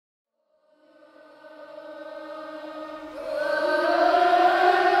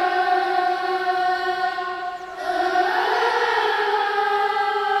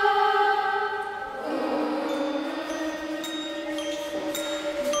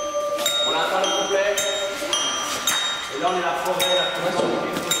là, on est la forêt, la forêt.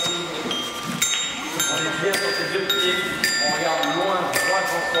 On est bien sur ses deux pieds. On regarde loin, droit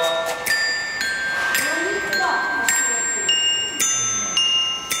devant soi.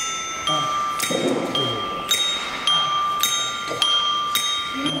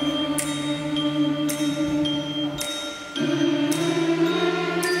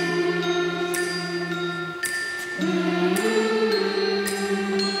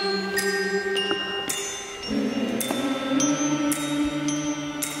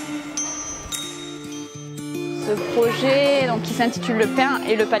 Ce projet, donc, qui s'intitule Le Pain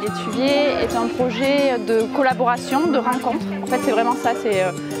et le Palétuvier, est un projet de collaboration, de rencontre. En fait, c'est vraiment ça, c'est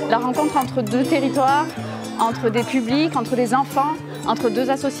la rencontre entre deux territoires, entre des publics, entre des enfants, entre deux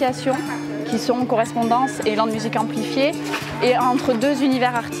associations qui sont Correspon'danse et Land Musique Amplifiée, et entre deux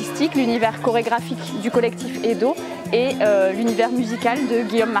univers artistiques, l'univers chorégraphique du collectif Edo et l'univers musical de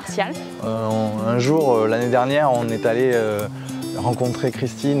Guillaume Martial. Un jour, l'année dernière, on est allé rencontrer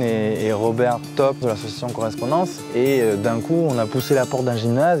Christine et Robert Top de l'association Correspon'danse, et d'un coup on a poussé la porte d'un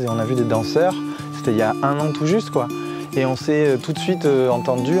gymnase et on a vu des danseurs. C'était il y a 1 an tout juste, quoi. Et on s'est tout de suite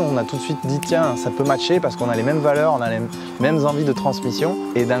entendu, on a tout de suite dit tiens, ça peut matcher parce qu'on a les mêmes valeurs, on a les mêmes envies de transmission.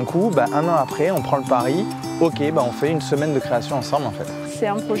 Et d'un coup, 1 an après, on prend le pari, ok, on fait une semaine de création ensemble en fait. C'est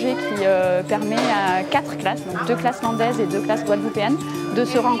un projet qui permet à 4 classes, donc 2 classes landaises et 2 classes guadeloupéennes, de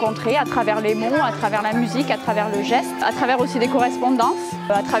se rencontrer à travers les mots, à travers la musique, à travers le geste, à travers aussi des correspondances,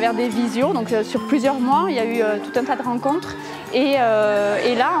 à travers des visios. Donc sur plusieurs mois, il y a eu tout un tas de rencontres. Et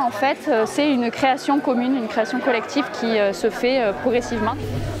là, en fait, c'est une création commune, une création collective qui se fait progressivement.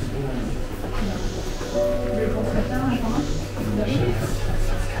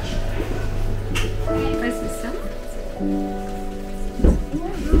 Ouais, c'est ça.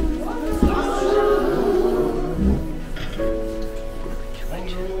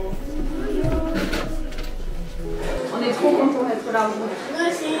 On est trop contents d'être là. Moi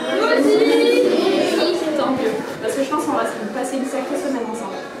aussi. Moi aussi. Tant mieux. Parce que je pense qu'on va passer une sacrée semaine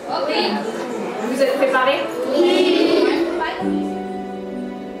ensemble. Ok. Vous êtes préparés? Oui.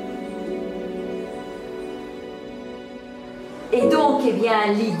 Et donc, eh bien,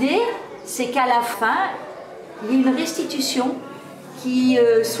 l'idée, c'est qu'à la fin, il y ait une restitution qui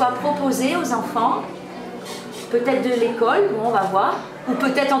soit proposée aux enfants, peut-être de l'école, bon, on va voir, ou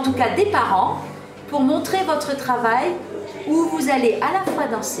peut-être en tout cas des parents, pour montrer votre travail où vous allez à la fois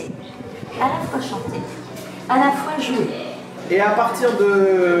danser, à la fois chanter, à la fois jouer. Et à partir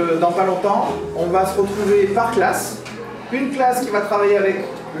dans pas longtemps, on va se retrouver par classe. Une classe qui va travailler avec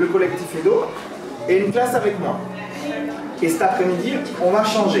le collectif Edo et une classe avec moi. Et cet après-midi, on va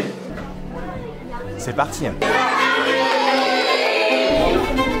changer. C'est parti.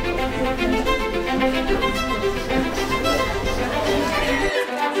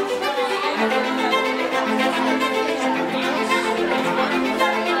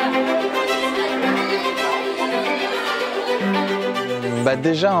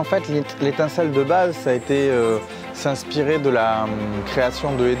 Déjà, en fait, l'étincelle de base, ça a été s'inspirer de la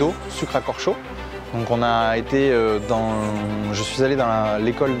création de Edo, sucre à corps chaud. Donc on a été je suis allé dans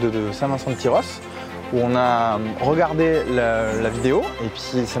l'école de Saint-Vincent-de-Tyrosse où on a regardé la vidéo et puis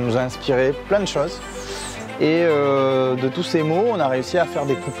ça nous a inspiré plein de choses. Et de tous ces mots, on a réussi à faire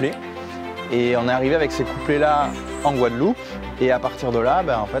des couplets. Et on est arrivé avec ces couplets-là en Guadeloupe. Et à partir de là,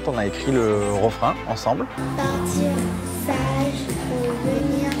 en fait, on a écrit le refrain ensemble. Partir sage,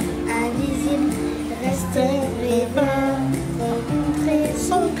 revenir invisible, rester rêveur, rencontrer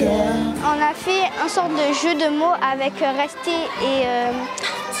son cœur. On a fait un sorte de jeu de mots avec rester et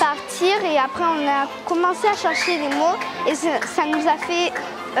partir, et après on a commencé à chercher les mots et ça nous a fait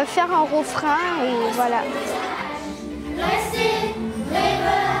faire un refrain et voilà. Rester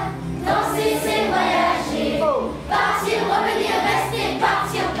rêveur, danser c'est voyager. Partir, revenir, rester,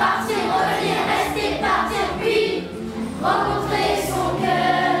 partir, partir, revenir, rester, partir, puis rencontrer son cœur.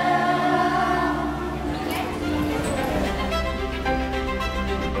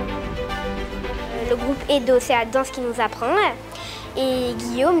 Le groupe Edo, c'est la danse qui nous apprend. Et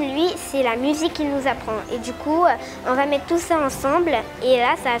Guillaume, lui, c'est la musique qu'il nous apprend. Et du coup, on va mettre tout ça ensemble. Et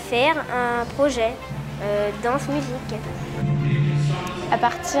là, ça va faire un projet danse-musique. À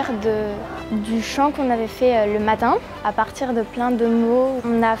partir du chant qu'on avait fait le matin, à partir de plein de mots,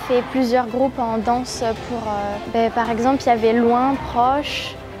 on a fait plusieurs groupes en danse pour... par exemple, il y avait loin,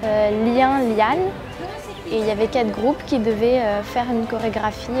 proche, lien, liane. Et il y avait 4 groupes qui devaient faire une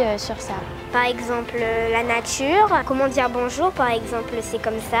chorégraphie sur ça. Par exemple, la nature, comment dire bonjour, par exemple, c'est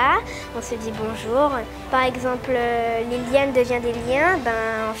comme ça, on se dit bonjour. Par exemple, les lianes deviennent des liens,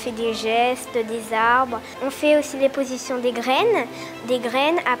 on fait des gestes, des arbres. On fait aussi les positions des graines.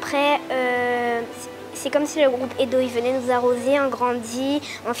 Après, c'est comme si le groupe Edo il venait nous arroser, on grandit,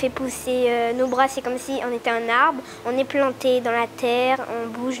 on fait pousser nos bras, c'est comme si on était un arbre, on est planté dans la terre, on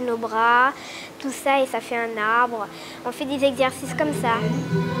bouge nos bras, tout ça et ça fait un arbre. On fait des exercices comme ça.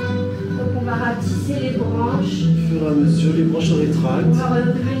 Donc on va rapetisser les branches. Au fur et à mesure, les branches se rétractent. On va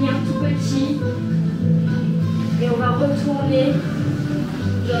redevenir tout petit. Et on va retourner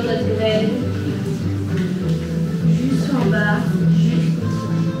dans notre graine. Juste en bas.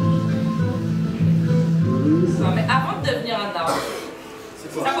 Non, mais avant de devenir un arbre,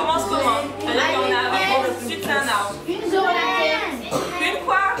 ça commence comment? C'est-à-dire qu'on a avant, tout de suite c'est un arbre. Une zone. Une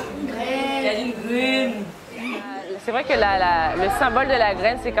quoi? Il y a une graine. C'est vrai que le symbole de la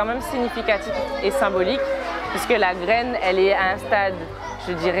graine, c'est quand même significatif et symbolique, puisque la graine, elle est à un stade,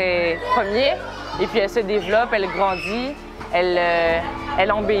 je dirais, premier, et puis elle se développe, elle grandit,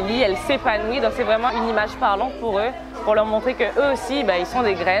 elle embellit, elle s'épanouit. Donc c'est vraiment une image parlante pour eux, pour leur montrer qu'eux aussi, ils sont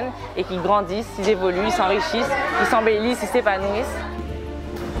des graines et qu'ils grandissent, ils évoluent, ils s'enrichissent, ils s'embellissent, ils s'épanouissent.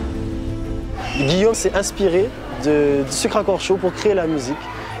 Guillaume s'est inspiré du sucre à corps chaud pour créer la musique.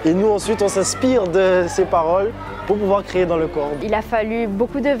 Et nous ensuite, on s'inspire de ses paroles pour pouvoir créer dans le corps. Il a fallu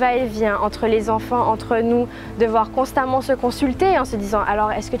beaucoup de va-et-vient entre les enfants, entre nous, devoir constamment se consulter en se disant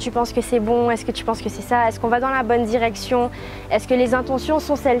alors est-ce que tu penses que c'est bon, est-ce que tu penses que c'est ça, est-ce qu'on va dans la bonne direction, est-ce que les intentions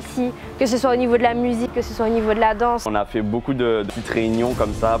sont celles-ci, que ce soit au niveau de la musique, que ce soit au niveau de la danse. On a fait beaucoup de petites réunions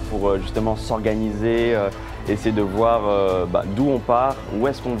comme ça pour justement s'organiser, essayer de voir d'où on part, où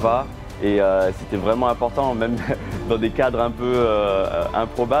est-ce qu'on va. Et c'était vraiment important, même dans des cadres un peu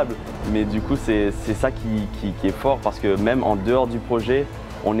improbables. Mais du coup, c'est ça qui est fort parce que même en dehors du projet,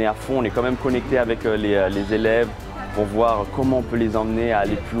 on est à fond, on est quand même connecté avec les élèves pour voir comment on peut les emmener à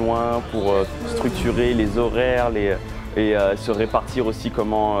aller plus loin, pour structurer les horaires et se répartir aussi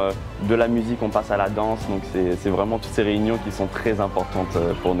comment de la musique on passe à la danse. Donc c'est vraiment toutes ces réunions qui sont très importantes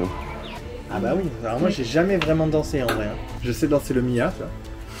pour nous. Ah bah oui, alors moi j'ai jamais vraiment dansé en vrai. Je sais danser le Mia, tu vois.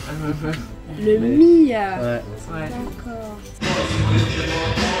 Le Mia. Ouais. D'accord.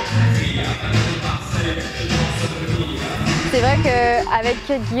 C'est vrai qu'avec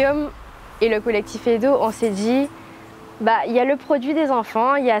Guillaume et le collectif Edo, on s'est dit, il y a le produit des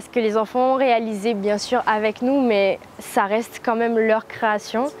enfants, il y a ce que les enfants ont réalisé bien sûr avec nous, mais ça reste quand même leur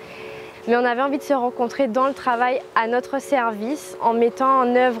création. Mais on avait envie de se rencontrer dans le travail à notre service en mettant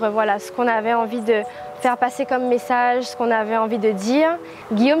en œuvre ce qu'on avait envie de faire passer comme message, ce qu'on avait envie de dire.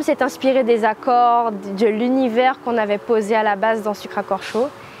 Guillaume s'est inspiré des accords, de l'univers qu'on avait posé à la base dans Sucre à corps chaud.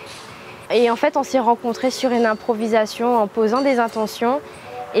 Et en fait, on s'est rencontrés sur une improvisation en posant des intentions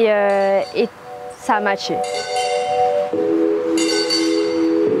et ça a matché.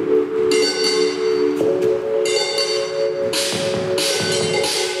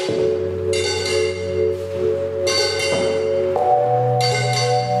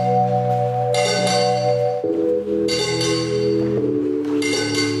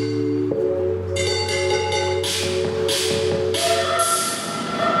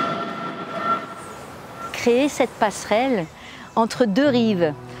 Créer cette passerelle entre deux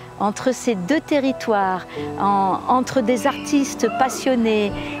rives, entre ces deux territoires, entre des artistes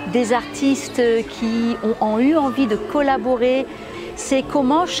passionnés, des artistes qui ont eu envie de collaborer. C'est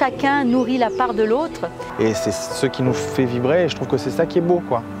comment chacun nourrit la part de l'autre. Et c'est ce qui nous fait vibrer et je trouve que c'est ça qui est beau,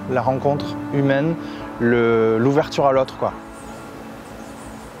 quoi. La rencontre humaine, l'ouverture à l'autre, quoi.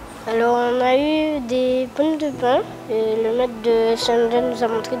 Alors on a eu des pommes de pin et le maître de Saint-Jean nous a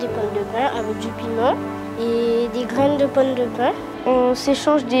montré des pommes de pin avec du piment et des graines de pommes de pin. On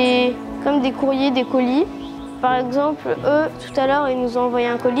s'échange comme des courriers, des colis. Par exemple, eux, tout à l'heure, ils nous ont envoyé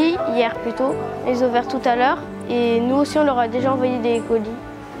un colis, hier plutôt. Ils ont ouvert tout à l'heure et nous aussi, on leur a déjà envoyé des colis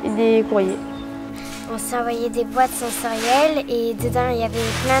et des courriers. On s'est envoyé des boîtes sensorielles et dedans, il y avait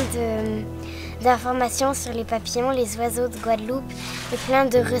plein d'informations sur les papillons, les oiseaux de Guadeloupe et plein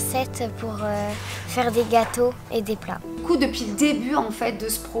de recettes pour faire des gâteaux et des plats. Du coup, depuis le début en fait de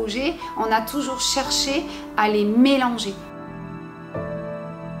ce projet, on a toujours cherché à les mélanger.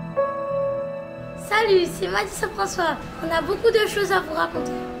 Salut, c'est moi de Saint-François. On a beaucoup de choses à vous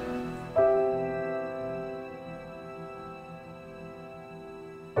raconter.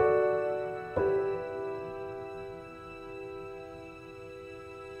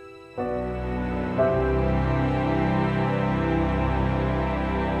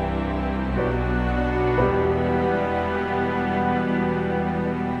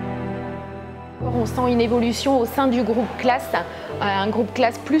 On sent une évolution au sein du groupe classe, un groupe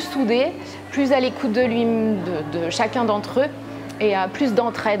classe plus soudé, plus à l'écoute de chacun d'entre eux et plus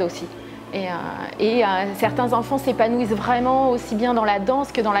d'entraide aussi. Et certains enfants s'épanouissent vraiment aussi bien dans la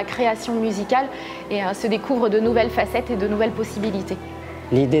danse que dans la création musicale et se découvrent de nouvelles facettes et de nouvelles possibilités.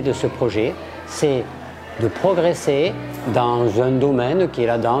 L'idée de ce projet, c'est de progresser dans un domaine qui est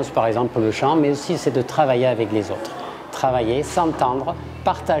la danse, par exemple le chant, mais aussi c'est de travailler avec les autres. Travailler, s'entendre,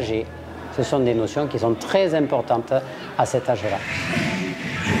 partager. Ce sont des notions qui sont très importantes à cet âge-là.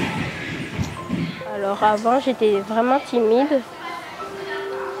 Alors avant, j'étais vraiment timide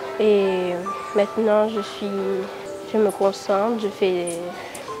et maintenant je me concentre,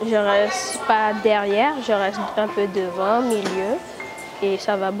 je reste pas derrière, je reste un peu devant, au milieu et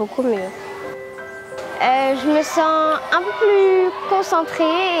ça va beaucoup mieux. Je me sens un peu plus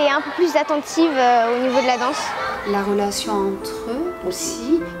concentrée et un peu plus attentive au niveau de la danse. La relation entre eux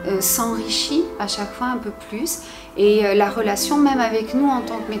aussi s'enrichit à chaque fois un peu plus et la relation même avec nous en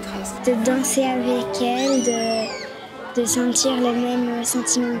tant que maîtresse. De danser avec elle, de sentir les mêmes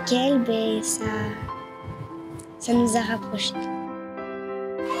sentiments qu'elle, ben ça nous a rapprochés.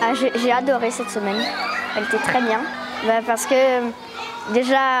 J'ai adoré cette semaine, elle était très bien parce que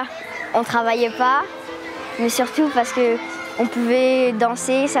déjà on travaillait pas, mais surtout parce qu'on pouvait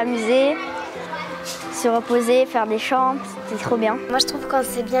danser, s'amuser, se reposer, faire des chants, c'était trop bien. Moi je trouve qu'on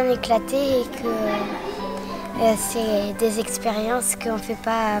s'est bien éclaté et que c'est des expériences qu'on ne fait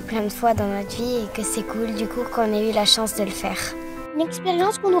pas plein de fois dans notre vie et que c'est cool du coup qu'on ait eu la chance de le faire. Une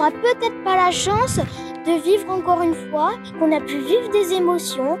expérience qu'on n'aura peut-être pas la chance de vivre encore une fois, qu'on a pu vivre des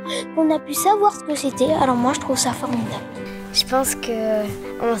émotions, qu'on a pu savoir ce que c'était. Alors moi je trouve ça formidable. Je pense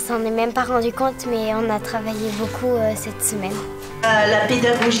qu'on ne s'en est même pas rendu compte, mais on a travaillé beaucoup cette semaine. La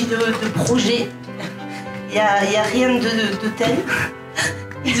pédagogie de projet, il n'y a rien de tel.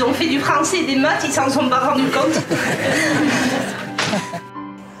 Ils ont fait du français et des maths, ils s'en sont pas rendus compte.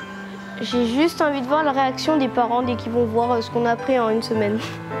 J'ai juste envie de voir la réaction des parents dès qu'ils vont voir ce qu'on a appris en une semaine.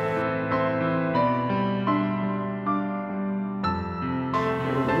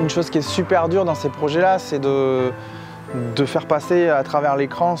 Une chose qui est super dure dans ces projets-là, c'est de faire passer à travers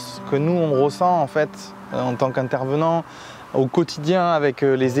l'écran ce que nous on ressent en fait en tant qu'intervenant au quotidien avec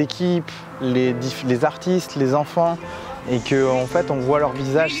les équipes, les artistes, les enfants, et qu'en fait on voit leur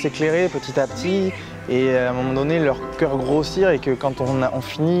visage s'éclairer petit à petit et à un moment donné leur cœur grossir, et que quand on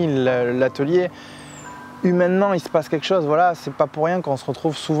finit l'atelier, humainement il se passe quelque chose. Voilà, c'est pas pour rien qu'on se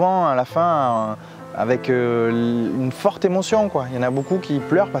retrouve souvent à la fin avec une forte émotion, quoi. Il y en a beaucoup qui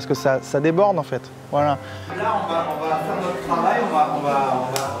pleurent parce que ça déborde en fait. Voilà. Là on va faire notre travail, on va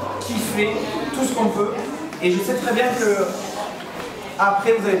kiffer tout ce qu'on peut, et je sais très bien que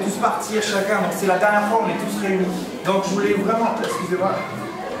après vous allez tous partir chacun, donc c'est la dernière fois où on est tous réunis. Donc je voulais vraiment, excusez-moi,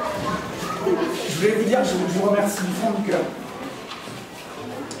 je voulais vous dire, je vous remercie du fond du cœur.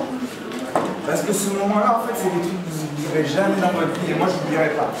 Parce que ce moment-là, en fait, c'est des trucs que vous n'oublierez jamais dans votre vie, et moi je n'oublierai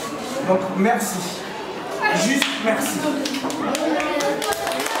pas. Donc merci, juste merci.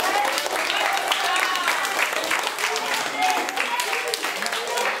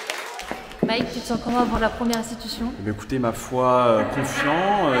 Mike, tu te sens comment avant la première institution? Eh bien, écoutez, ma foi,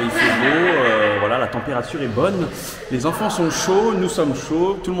 confiant, il fait beau, voilà, la température est bonne, les enfants sont chauds, nous sommes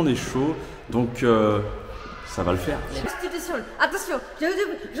chauds, tout le monde est chaud, donc ça va le faire. Restitution, attention,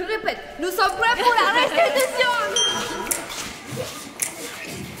 je répète, nous sommes prêts pour la restitution.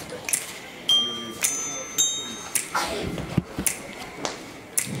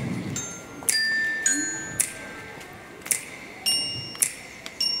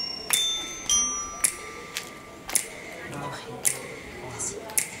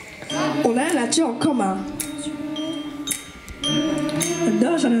 On a la nature en commun.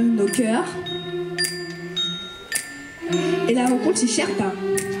 Dans nos cœurs. Et la rencontre si certain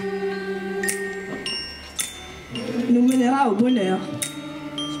nous mènera au bonheur.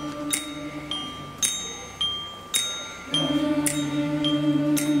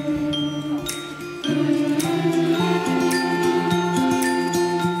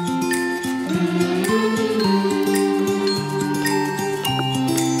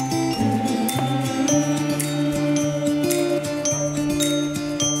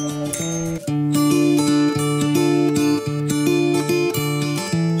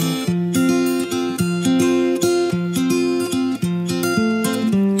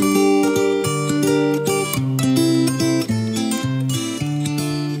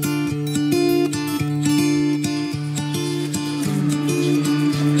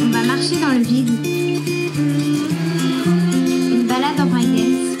 On va marcher dans le vide.